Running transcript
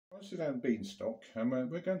This is our beanstalk, and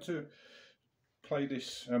we're going to play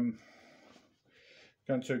this.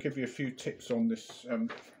 Going to give you a few tips on this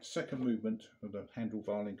second movement of the Handel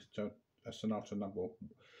violin sonata number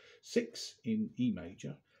 6 in E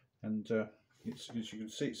major, and it's, as you can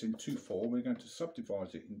see, it's in 2/4. We're going to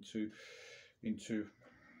subdivide it into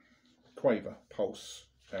quaver pulse,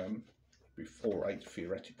 before 8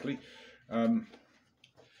 theoretically.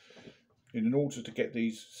 In order to get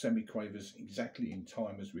these semi-quavers exactly in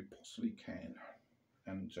time as we possibly can,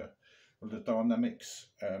 and the dynamics,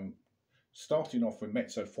 starting off with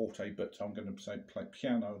mezzo forte, but I'm going to say play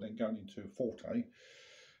piano, then going into forte,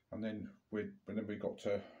 and then we got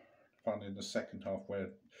to find in the second half where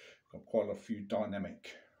we've got quite a few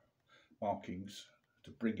dynamic markings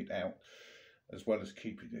to bring it out, as well as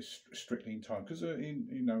keeping this strictly in time. Because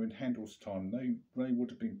in Handel's time, they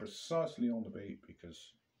would have been precisely on the beat,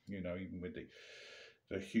 because even with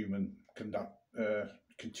the human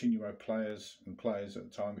continuo players and players at the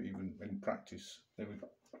time, even in practice, they would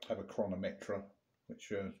have a chronometra,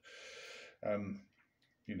 which is going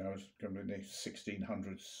to be in the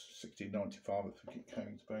 1600s, 1695, I think it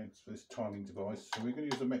came to be, for this timing device. So we're going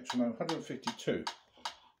to use a metronome 152.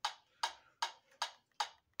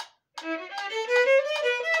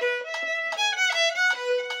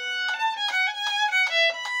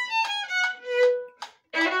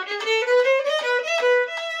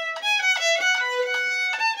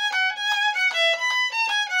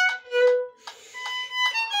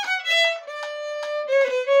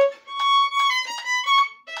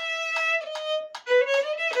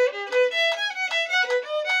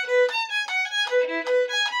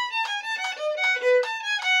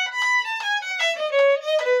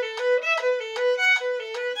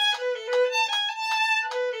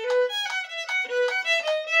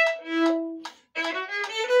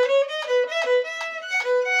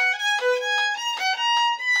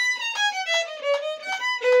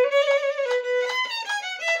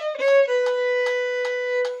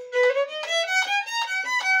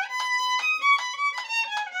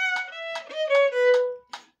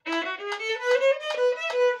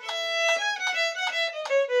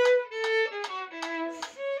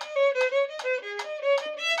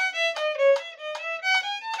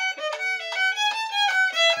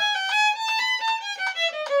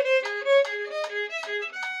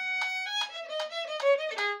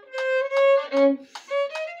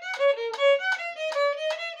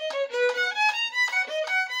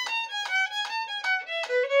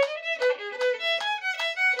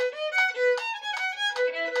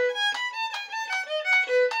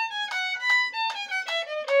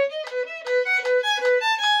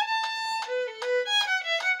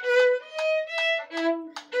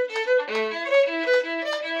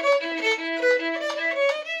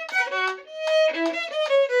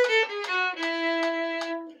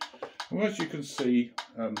 Well, as you can see,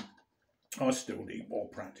 I still need more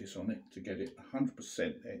practice on it to get it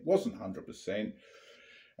 100%. It wasn't 100%,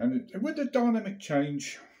 and with the dynamic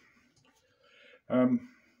change,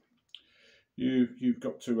 you've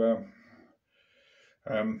got to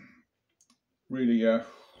really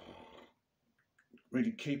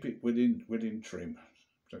keep it within trim.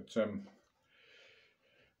 But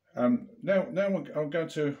now I'm going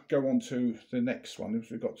to go on to the next one,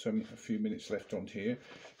 because we've got a few minutes left on here.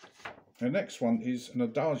 The next one is an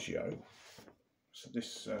adagio. So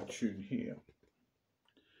this tune here,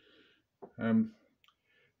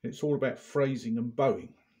 it's all about phrasing and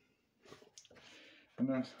bowing,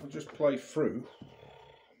 and I'll just play through.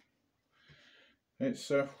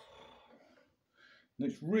 It's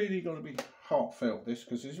really got to be heartfelt, this,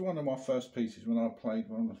 because this is one of my first pieces when I played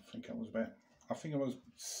one. I think I was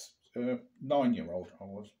 9-year-old. I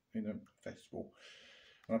was in a festival,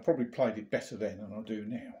 and I probably played it better then than I do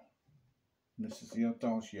now. And this is the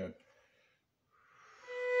adagio.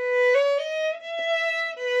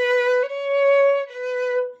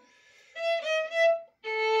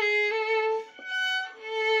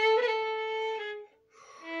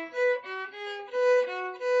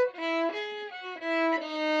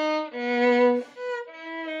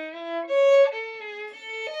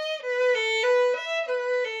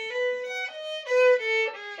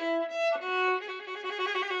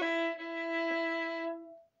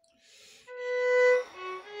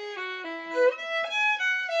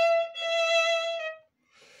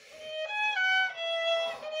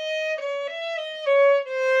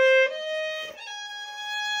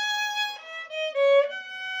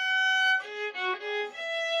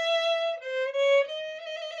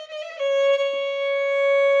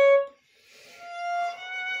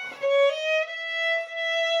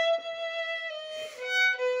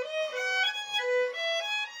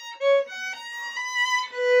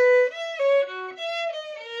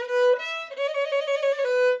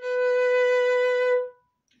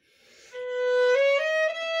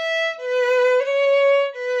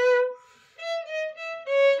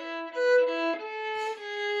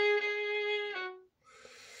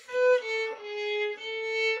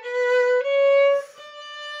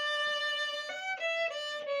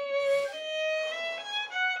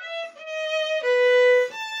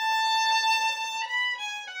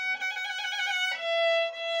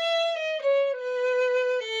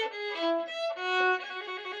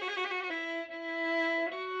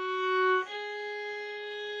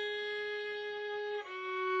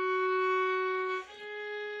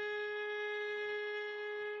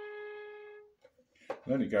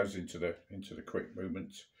 And then it goes into the quick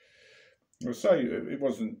movements. I'll say it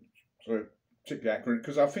wasn't particularly accurate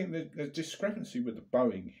because I think there's discrepancy with the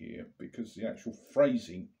bowing here, because the actual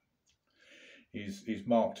phrasing is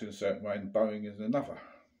marked in a certain way and bowing is another.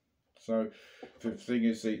 So the thing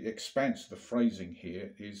is, the expanse of the phrasing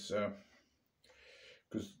here is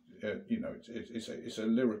because you know, it's a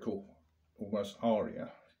lyrical, almost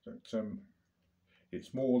aria that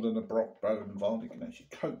it's more than a Baroque bow and violin can actually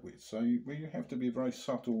cope with. So you have to be very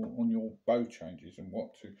subtle on your bow changes and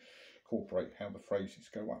what to incorporate, how the phrases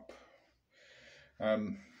go up.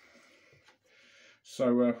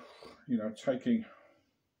 You know, taking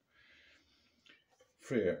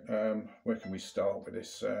fear, where can we start with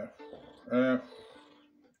this?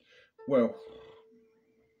 Well,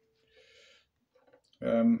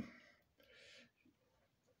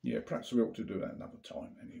 yeah, perhaps we ought to do that another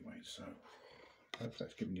time anyway. So I hope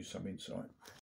that's given you some insight.